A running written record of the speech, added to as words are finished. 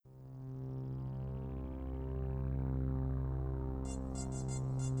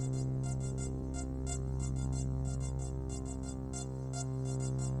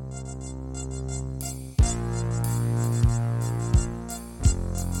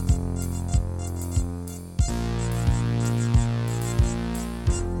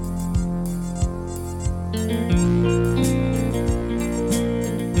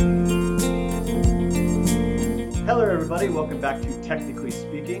Hello everybody, welcome back to Technically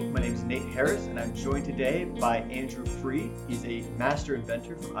Speaking. My name is Nate Harris and I'm joined today by Andrew Freed. He's a master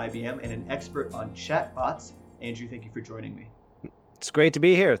inventor from IBM and an expert on chatbots. Andrew, thank you for joining me. It's great to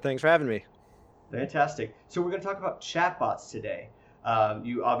be here. Thanks for having me. Fantastic. So we're going to talk about chatbots today.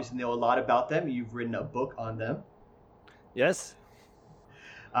 You obviously know a lot about them. You've written a book on them. Yes.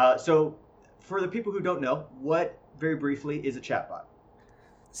 So for the people who don't know, what very briefly is a chatbot?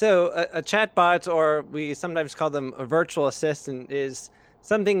 So a chatbot, or we sometimes call them a virtual assistant, is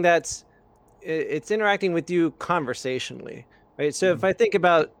something it's interacting with you conversationally, right? So if I think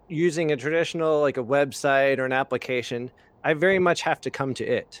about using a traditional, like a website or an application, I very much have to come to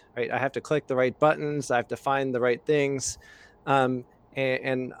it, right? I have to click the right buttons. I have to find the right things. And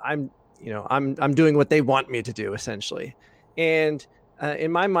I'm doing what they want me to do essentially. And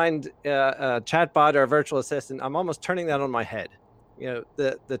in my mind, a chatbot or a virtual assistant, I'm almost turning that on my head.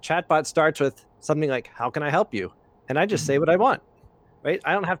 The chatbot starts with something like, how can I help you? And I just say what I want, right?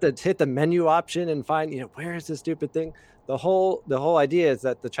 I don't have to hit the menu option and find, where is this stupid thing? The whole idea is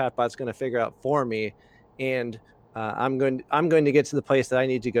that the chatbot's going to figure out for me, and I'm going to get to the place that I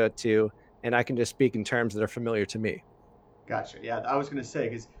need to go to, and I can just speak in terms that are familiar to me. Gotcha. Yeah, I was going to say,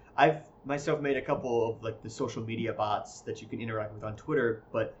 because I've myself made a couple of like the social media bots that you can interact with on Twitter,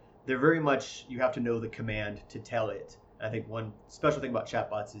 but they're very much, you have to know the command to tell it. I think one special thing about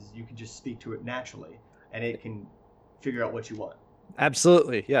chatbots is you can just speak to it naturally and it can figure out what you want.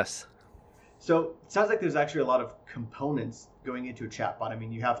 Absolutely, yes. So it sounds like there's actually a lot of components going into a chatbot. I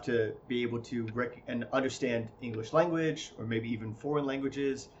mean, you have to be able to and understand English language or maybe even foreign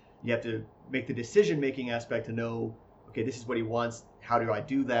languages. You have to make the decision-making aspect to know, okay, this is what he wants. How do I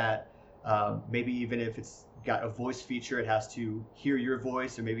do that? Maybe even if it's got a voice feature, it has to hear your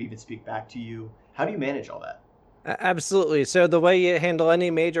voice or maybe even speak back to you. How do you manage all that? Absolutely. So the way you handle any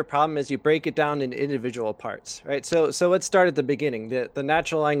major problem is you break it down into individual parts, right? So let's start at the beginning, the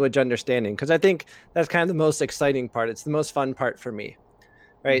natural language understanding, because I think that's kind of the most exciting part. It's the most fun part for me,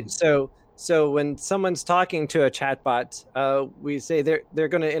 right? So when someone's talking to a chatbot, we say they're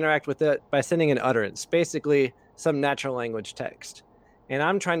going to interact with it by sending an utterance, basically some natural language text, and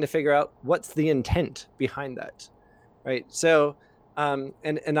I'm trying to figure out what's the intent behind that, right? So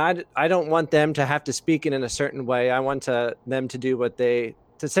and I don't want them to have to speak it in a certain way. I want them to do to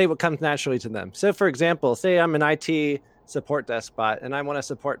say what comes naturally to them. So for example, say I'm an IT support desk bot and I want to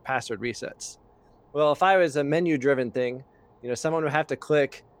support password resets. Well, if I was a menu driven thing, someone would have to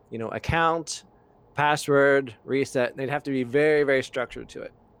click, account, password, reset. They'd have to be very, very structured to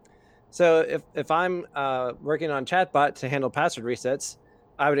it. So if I'm working on chatbot to handle password resets,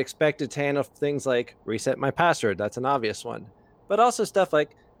 I would expect it to handle things like reset my password. That's an obvious one. But also stuff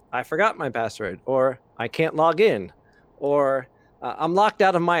like I forgot my password, or I can't log in, or I'm locked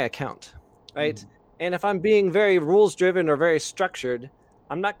out of my account, right? And if I'm being very rules driven or very structured,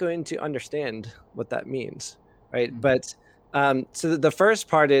 I'm not going to understand what that means, right? But so the first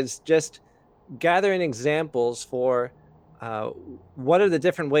part is just gathering examples for what are the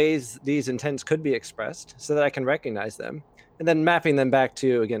different ways these intents could be expressed so that I can recognize them, and then mapping them back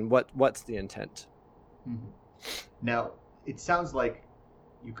to, again, what's the intent. Now, it sounds like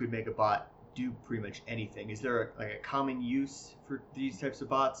you could make a bot do pretty much anything. Is there a common use for these types of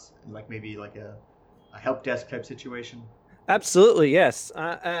bots, like maybe like a help desk type situation? Absolutely, yes.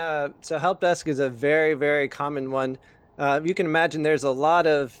 So help desk is a very, very common one. You can imagine there's a lot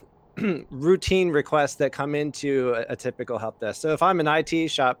of routine requests that come into a typical help desk. So if I'm an IT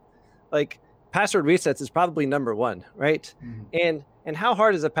shop, like password resets is probably number one, right? And how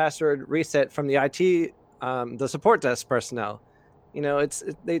hard is a password reset from the IT, the support desk personnel?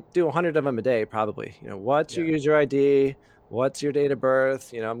 They do 100 of them a day, probably. What's your user ID? What's your date of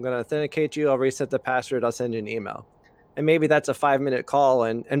birth? I'm going to authenticate you. I'll reset the password. I'll send you an email. And maybe that's a 5-minute call.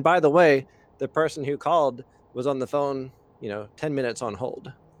 And by the way, the person who called was on the phone, 10 minutes on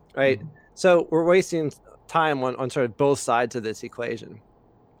hold, right? So we're wasting time on sort of both sides of this equation.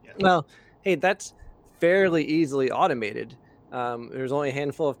 Well, hey, that's fairly easily automated. There's only a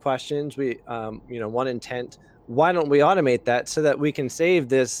handful of questions. One intent. Why don't we automate that so that we can save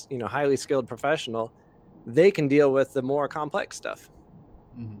this, highly skilled professional? They can deal with the more complex stuff.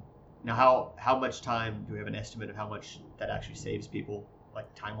 Now, how much time do we have an estimate of how much that actually saves people, like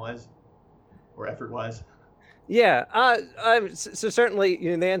time-wise or effort-wise? Yeah, so certainly,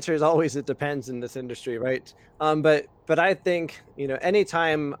 the answer is always it depends in this industry, right? But I think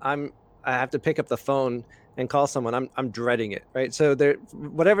anytime I have to pick up the phone and call someone, I'm dreading it, right? So there,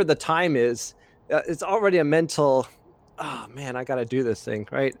 whatever the time is, it's already a mental, oh man, I got to do this thing,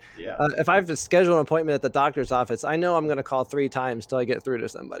 right? Yeah. If I have to schedule an appointment at the doctor's office, I know I'm going to call 3 times till I get through to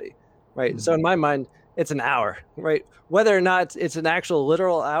somebody, right? So in Mhm. my mind, it's an hour, right? Whether or not it's an actual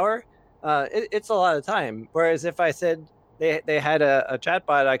literal hour, it's a lot of time. Whereas if I said they had a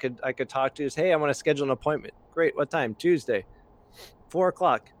chatbot I could talk to, say, hey, I want to schedule an appointment. Great, what time? Tuesday, 4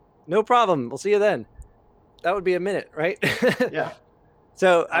 o'clock. No problem. We'll see you then. That would be a minute, right? Yeah,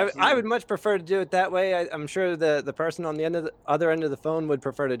 So I absolutely. would much prefer to do it that way. I'm sure the person on the other end of the phone would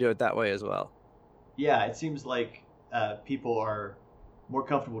prefer to do it that way as well. Yeah, it seems like people are more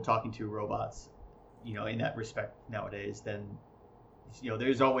comfortable talking to robots, in that respect nowadays than,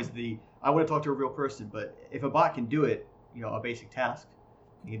 there's always I want to talk to a real person, but if a bot can do it, a basic task,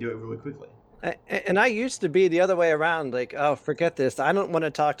 you can do it really quickly. And I used to be the other way around, like, oh, forget this. I don't want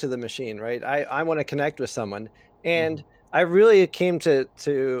to talk to the machine, right? I want to connect with someone. Hmm. And I really came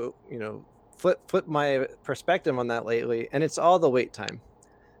to flip my perspective on that lately, and it's all the wait time.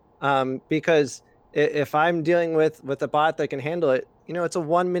 Because if I'm dealing with a bot that can handle it, it's a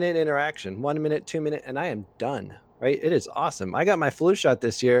 1 minute interaction, 1 minute, 2 minute, and I am done. Right? It is awesome. I got my flu shot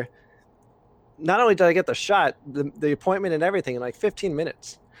this year. Not only did I get the shot, the appointment and everything in like 15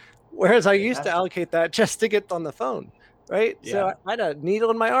 minutes. Whereas I used to Fantastic. allocate that just to get on the phone, right? So Yeah, I had a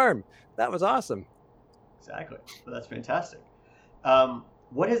needle in my arm. That was awesome. exactly. Well, that's fantastic.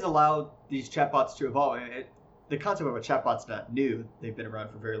 What has allowed these chatbots to evolve? I mean, the concept of a chatbot's not new. They've been around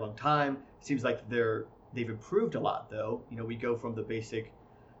for a very long time. It seems like they've improved a lot, though. We go from the basic.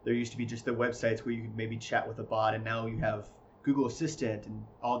 There used to be just the websites where you could maybe chat with a bot, and now you have Google Assistant and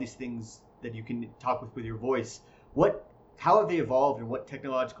all these things that you can talk with your voice. What? How have they evolved, and what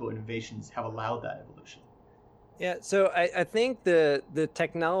technological innovations have allowed that evolution? Yeah, so I think the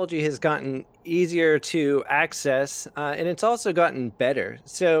technology has gotten easier to access, and it's also gotten better.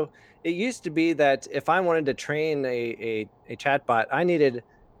 So it used to be that if I wanted to train a chatbot, I needed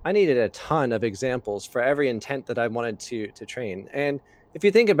a ton of examples for every intent that I wanted to train. And if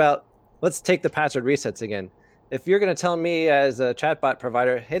you think about, let's take the password resets again. If you're going to tell me as a chatbot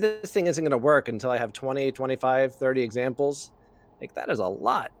provider, hey, this thing isn't going to work until I have 20, 25, 30 examples, like that is a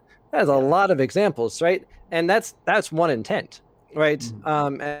lot. That is a Yeah. lot of examples, right? And that's one intent, right?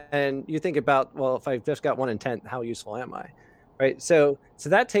 Mhm. And you think about, well, if I've just got one intent, how useful am I, right? So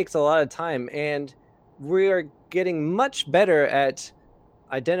that takes a lot of time, and we are getting much better at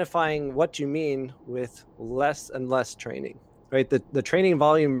identifying what you mean with less and less training, right? The training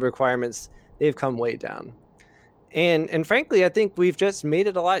volume requirements, they've come way down. And frankly, I think we've just made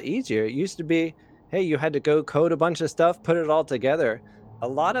it a lot easier. It used to be, hey, you had to go code a bunch of stuff, put it all together. A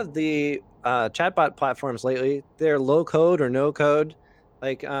lot of the chatbot platforms lately, they're low code or no code.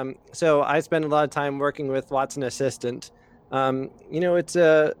 So I spend a lot of time working with Watson Assistant. It's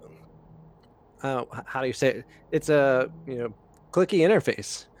a how do you say it? It's a clicky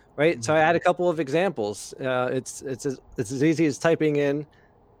interface, right? So I Mhm. had a couple of examples. It's as easy as typing in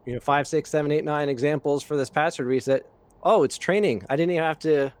 5, 6, 7, 8, 9 examples for this password reset. Oh, it's training. I didn't even have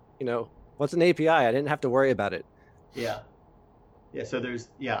to, what's an API? I didn't have to worry about it. Yeah. Yeah, so there's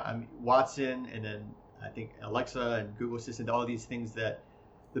I mean Watson, and then I think Alexa and Google Assistant, all these things that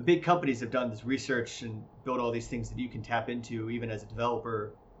the big companies have done this research and built all these things that you can tap into even as a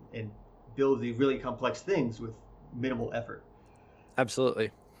developer and build the really complex things with minimal effort.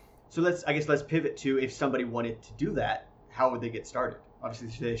 Absolutely. So let's pivot to, if somebody wanted to do that, how would they get started?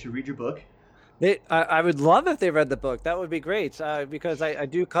 Obviously, they should read your book. I would love if they read the book. That would be great because I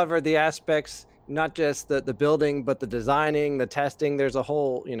do cover the aspects, not just the building, but the designing, the testing. There's a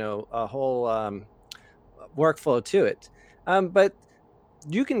whole workflow to it. But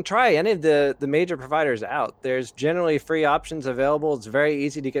you can try any of the major providers out. There's generally free options available. It's very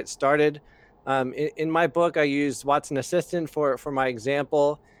easy to get started. In my book, I use Watson Assistant for my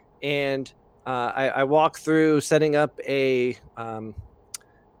example, and I walk through setting up an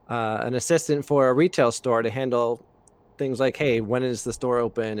assistant for a retail store to handle things like, hey, when is the store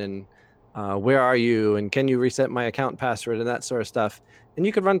open, and where are you, and can you reset my account password, and that sort of stuff. And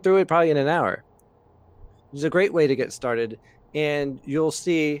you could run through it probably in an hour. It's a great way to get started, and you'll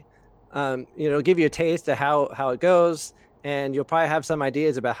see, give you a taste of how it goes, and you'll probably have some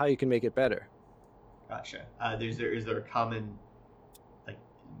ideas about how you can make it better. Gotcha. Is there a common like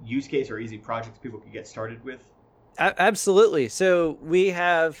use case or easy projects people could get started with? Absolutely. So we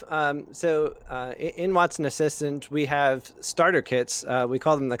have in Watson Assistant we have starter kits. We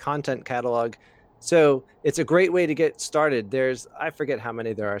call them the content catalog. So it's a great way to get started. I forget how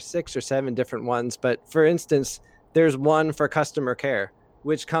many there are, 6 or 7 different ones, but for instance, there's one for customer care,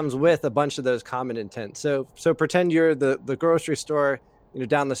 which comes with a bunch of those common intents. So pretend you're the grocery store,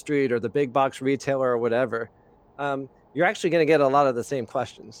 down the street, or the big box retailer or whatever. You're actually going to get a lot of the same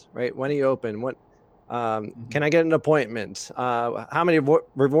questions, right? When are you open? Can I get an appointment? How many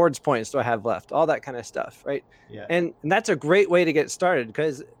rewards points do I have left? All that kind of stuff, right? Yeah. And that's a great way to get started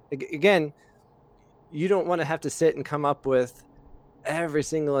because, again, you don't want to have to sit and come up with every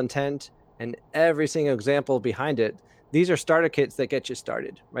single intent and every single example behind it. These are starter kits that get you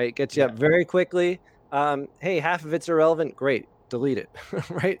started, right? Gets you up very quickly. Hey, half of it's irrelevant. Great. Delete it,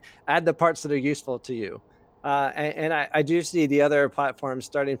 right? Add the parts that are useful to you. And I do see the other platforms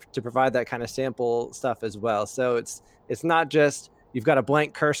starting to provide that kind of sample stuff as well. So it's not just you've got a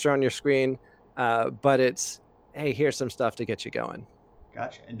blank cursor on your screen, but it's, hey, here's some stuff to get you going.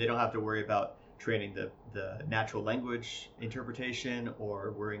 Gotcha. And they don't have to worry about training the natural language interpretation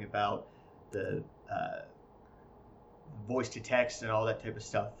or worrying about the voice to text and all that type of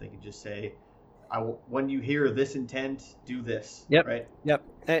stuff. They can just say, when you hear this intent, do this. Yep. Right. Yep.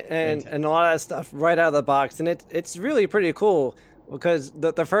 And a lot of that stuff right out of the box, and it's really pretty cool because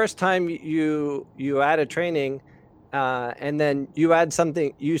the first time you add a training, and then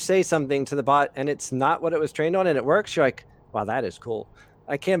you say something to the bot, and it's not what it was trained on, and it works. You're like, wow, that is cool.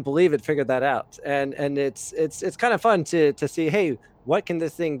 I can't believe it figured that out. And it's kind of fun to see, hey, what can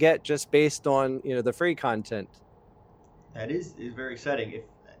this thing get just based on the free content. That is very exciting. If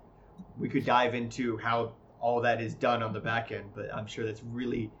we could dive into how all that is done on the back end, but I'm sure that's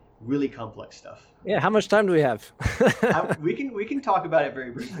really, really complex stuff. Yeah. How much time do we have? we can talk about it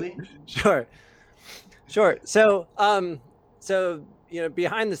very briefly. Sure. So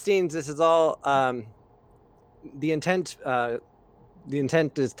behind the scenes, this is all the intent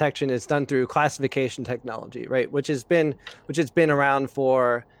detection is done through classification technology, right? Which has been around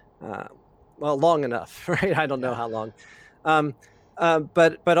for long enough, right? I don't know how long.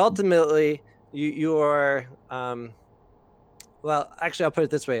 But ultimately, you are actually, I'll put it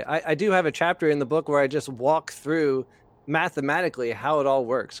this way. I do have a chapter in the book where I just walk through mathematically how it all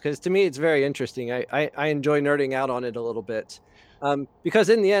works, because to me it's very interesting. I enjoy nerding out on it a little bit, because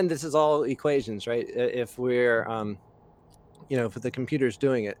in the end this is all equations, right? If we're if the computer's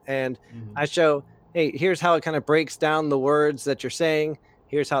doing it, and I show, hey, here's how it kind of breaks down the words that you're saying.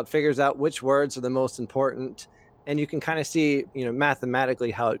 Here's how it figures out which words are the most important. And you can kind of see, mathematically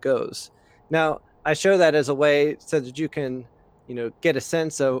how it goes. Now, I show that as a way so that you can, get a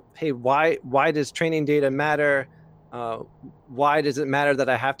sense of, hey, why does training data matter? Why does it matter that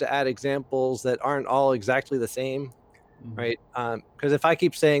I have to add examples that aren't all exactly the same, right? Because if I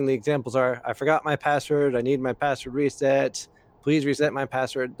keep saying the examples are, I forgot my password, I need my password reset, please reset my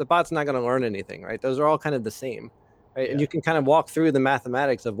password, the bot's not going to learn anything, right? Those are all kind of the same, right? Yeah. And you can kind of walk through the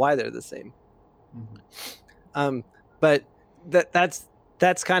mathematics of why they're the same. But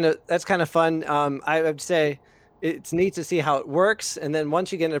that's kind of fun. I would say it's neat to see how it works, and then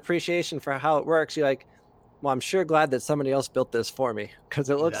once you get an appreciation for how it works, you're like, well, I'm sure glad that somebody else built this for me, because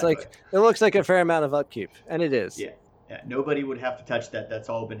it looks like a fair amount of upkeep, and it is. Yeah. Nobody would have to touch that. That's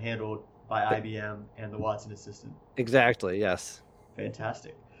all been handled by IBM and the Watson Assistant. Exactly. Yes.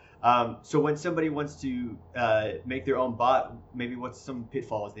 Fantastic. So when somebody wants to make their own bot, maybe what's some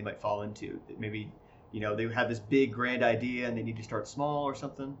pitfalls they might fall into? Maybe they have this big grand idea and they need to start small or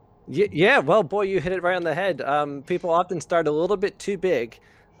something. Yeah. Well, boy, you hit it right on the head. People often start a little bit too big,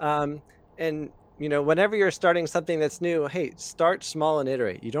 and whenever you're starting something that's new, hey, start small and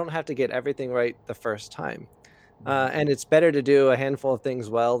iterate. You don't have to get everything right the first time, and it's better to do a handful of things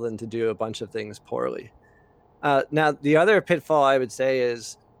well than to do a bunch of things poorly. Now, the other pitfall I would say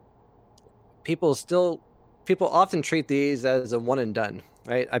is people often treat these as a one and done.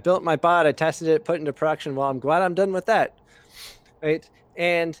 Right? I built my bot, I tested it, put it into production. Well, I'm glad I'm done with that. Right?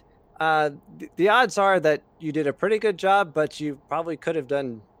 And the odds are that you did a pretty good job, but you probably could have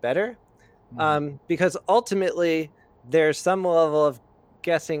done better. Because ultimately there's some level of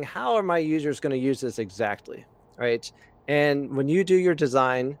guessing, how are my users going to use this exactly? Right? And when you do your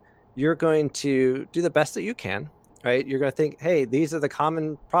design, you're going to do the best that you can. Right? You're going to think, hey, these are the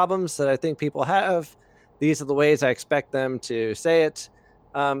common problems that I think people have. These are the ways I expect them to say it.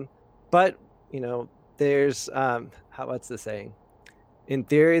 But there's what's the saying? In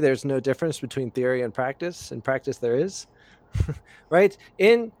theory, there's no difference between theory and practice. In practice, there is. Right?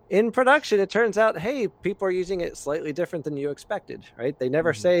 In production, it turns out, hey, people are using it slightly different than you expected. Right? They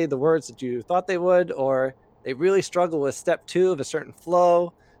never say the words that you thought they would, or they really struggle with step 2 of a certain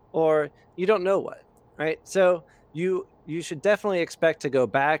flow, or you don't know what. Right? So you you should definitely expect to go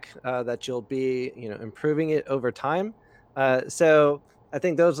back, that you'll be, improving it over time. So I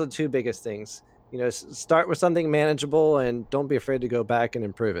think those are the two biggest things. Start with something manageable and don't be afraid to go back and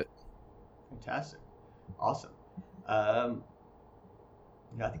improve it. Fantastic. Awesome.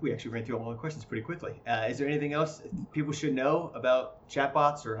 I think we actually ran through all the questions pretty quickly. Is there anything else people should know about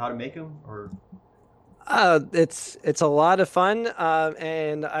chatbots or how to make them? Or It's a lot of fun,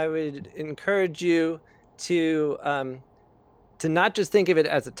 and I would encourage you to not just think of it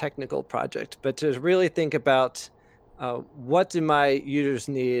as a technical project, but to really think about what do my users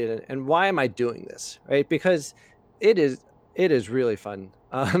need and why am I doing this, right? Because it is really fun.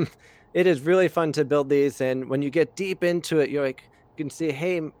 It is really fun to build these, and when you get deep into it, you can see,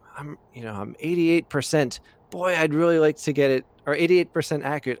 hey, I'm 88%. Boy, I'd really like to get it, or 88%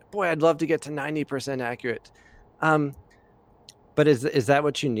 accurate. Boy, I'd love to get to 90% accurate. But is that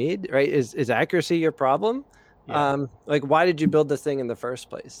what you need, right? Is accuracy your problem? Yeah. Why did you build this thing in the first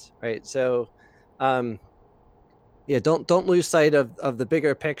place, right? So, don't lose sight of the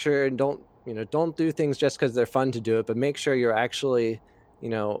bigger picture, and don't do things just because they're fun to do it, but make sure you're actually,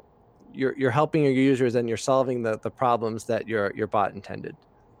 you're helping your users and you're solving the problems that your bot intended.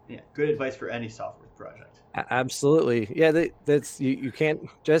 Yeah, good advice for any software project. Absolutely. Yeah, that's you can't,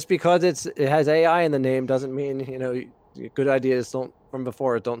 just because it has AI in the name doesn't mean good ideas from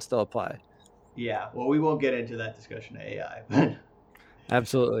before don't still apply. Yeah, well, we won't get into that discussion of AI, but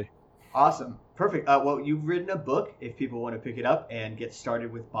absolutely. Awesome. Perfect. Well, you've written a book. If people want to pick it up and get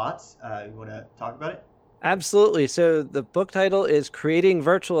started with bots, you want to talk about it? Absolutely. So the book title is Creating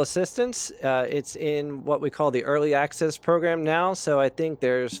Virtual Assistants. It's in what we call the early access program now. So I think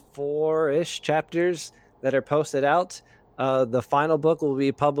there's 4-ish chapters that are posted out. The final book will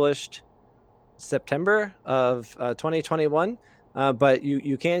be published September of 2021. But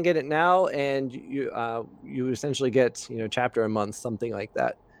you can get it now, and you essentially get chapter a month, something like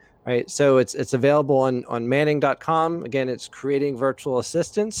that, right? So it's available on Manning.com. Again, it's Creating Virtual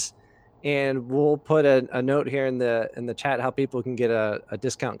Assistants, and we'll put a note here in the chat how people can get a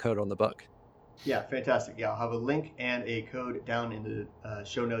discount code on the book. Yeah, fantastic. Yeah, I'll have a link and a code down in the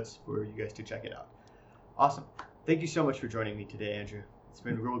show notes for you guys to check it out. Awesome. Thank you so much for joining me today, Andrew. It's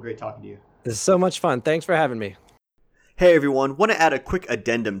been real great talking to you. This is so much fun. Thanks for having me. Hey everyone, want to add a quick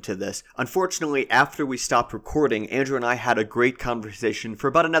addendum to this. Unfortunately, after we stopped recording, Andrew and I had a great conversation for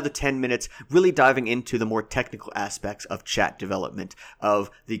about another 10 minutes, really diving into the more technical aspects of chat development,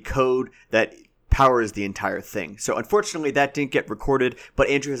 of the code that powers the entire thing. So unfortunately that didn't get recorded, but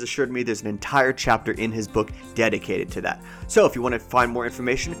Andrew has assured me there's an entire chapter in his book dedicated to that. So if you want to find more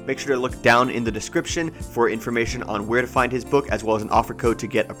information, make sure to look down in the description for information on where to find his book, as well as an offer code to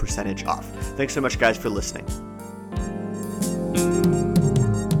get a percentage off. Thanks so much guys for listening.